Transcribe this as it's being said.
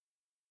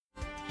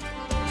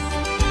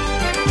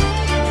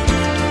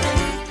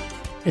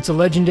It's a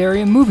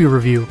Legendarium movie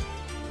review.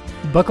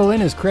 Buckle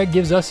in as Craig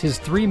gives us his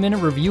 3-minute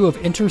review of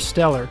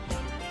Interstellar.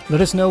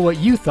 Let us know what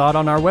you thought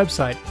on our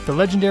website,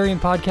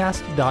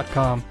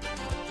 thelegendariumpodcast.com.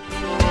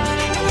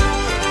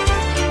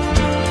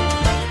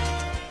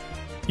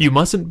 You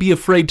mustn't be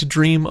afraid to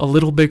dream a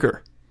little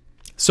bigger.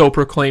 So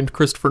proclaimed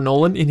Christopher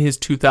Nolan in his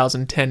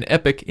 2010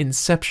 epic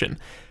Inception.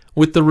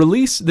 With the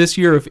release this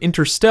year of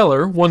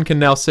Interstellar, one can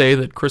now say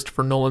that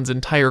Christopher Nolan's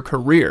entire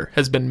career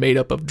has been made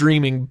up of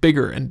dreaming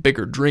bigger and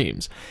bigger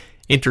dreams.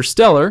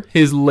 Interstellar,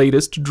 his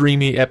latest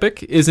dreamy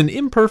epic, is an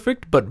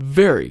imperfect but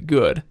very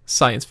good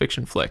science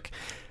fiction flick.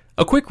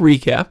 A quick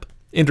recap: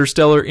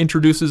 Interstellar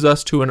introduces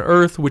us to an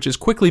Earth which is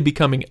quickly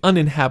becoming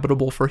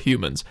uninhabitable for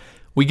humans.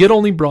 We get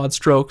only broad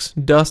strokes.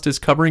 Dust is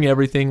covering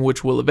everything,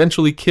 which will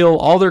eventually kill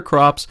all their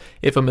crops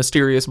if a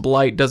mysterious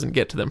blight doesn't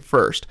get to them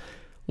first.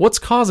 What's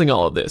causing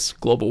all of this?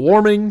 Global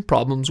warming,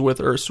 problems with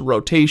Earth's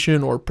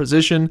rotation or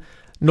position?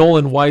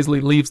 Nolan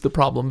wisely leaves the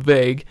problem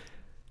vague.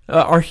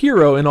 Our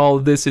hero in all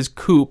of this is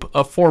Coop,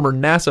 a former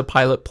NASA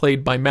pilot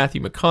played by Matthew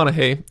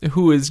McConaughey,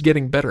 who is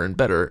getting better and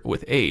better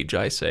with age,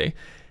 I say.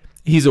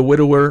 He's a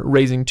widower,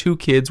 raising 2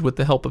 kids with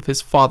the help of his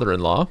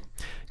father-in-law.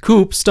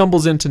 Coop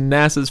stumbles into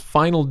NASA's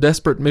final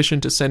desperate mission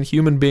to send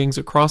human beings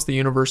across the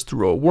universe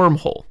through a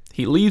wormhole.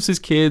 He leaves his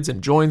kids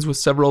and joins with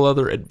several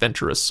other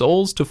adventurous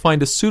souls to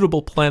find a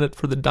suitable planet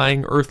for the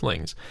dying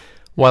Earthlings.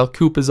 While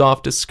Coop is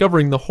off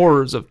discovering the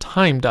horrors of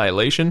time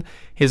dilation,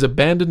 his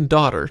abandoned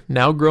daughter,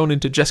 now grown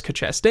into Jessica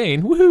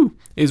Chastain,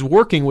 is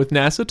working with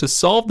NASA to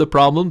solve the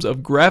problems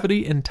of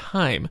gravity and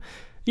time.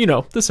 You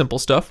know, the simple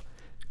stuff.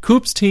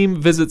 Coop's team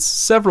visits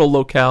several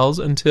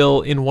locales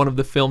until, in one of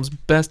the film's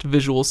best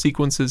visual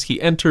sequences,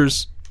 he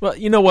enters... Well,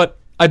 you know what?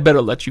 I'd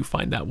better let you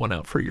find that one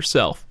out for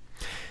yourself.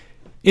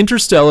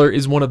 Interstellar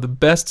is one of the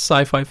best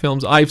sci-fi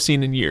films I've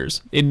seen in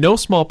years, in no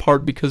small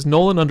part because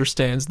Nolan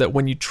understands that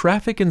when you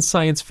traffic in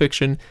science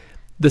fiction,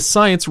 the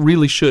science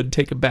really should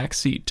take a back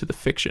seat to the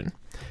fiction.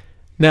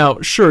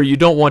 Now, sure, you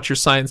don't want your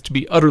science to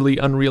be utterly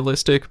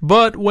unrealistic,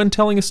 but when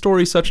telling a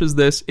story such as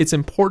this, it's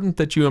important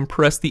that you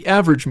impress the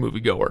average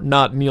moviegoer,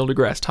 not Neil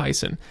deGrasse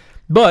Tyson.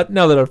 But,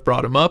 now that I've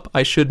brought him up,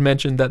 I should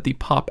mention that the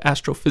pop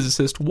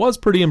astrophysicist was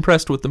pretty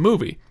impressed with the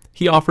movie.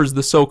 He offers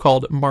the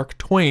so-called Mark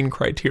Twain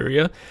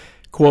criteria.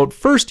 Quote,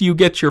 "First you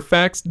get your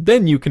facts,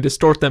 then you can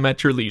distort them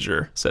at your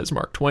leisure," says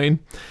Mark Twain.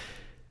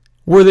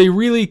 Were they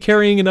really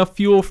carrying enough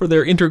fuel for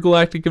their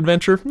intergalactic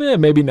adventure?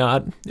 Maybe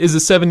not. Is a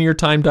 7-year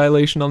time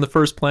dilation on the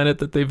first planet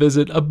that they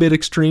visit a bit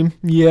extreme?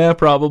 Yeah,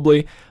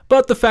 probably.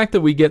 But the fact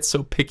that we get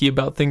so picky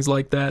about things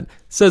like that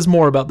says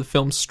more about the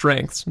film's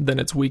strengths than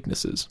its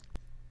weaknesses.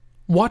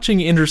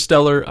 Watching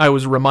Interstellar, I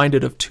was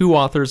reminded of 2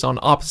 authors on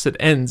opposite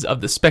ends of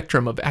the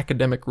spectrum of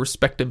academic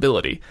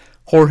respectability,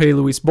 Jorge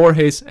Luis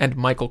Borges and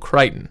Michael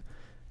Crichton.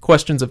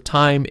 Questions of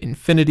time,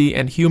 infinity,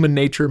 and human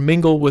nature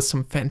mingle with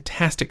some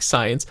fantastic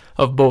science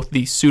of both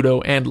the pseudo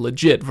and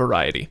legit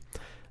variety.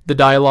 The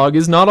dialogue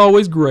is not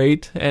always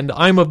great, and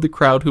I'm of the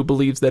crowd who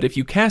believes that if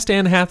you cast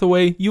Anne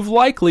Hathaway, you've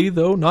likely,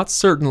 though not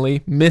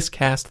certainly,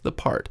 miscast the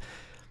part.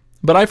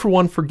 But I for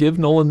one forgive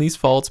Nolan these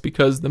faults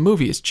because the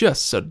movie is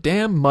just so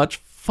damn much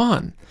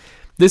fun.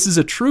 This is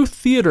a true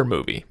theater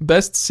movie,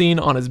 best seen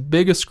on as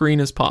big a screen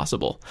as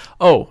possible.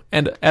 Oh,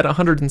 and at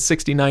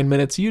 169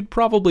 minutes, you'd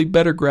probably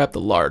better grab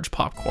the large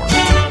popcorn.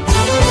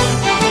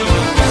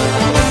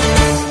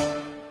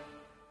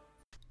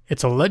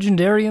 It's a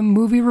Legendarium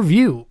movie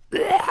review.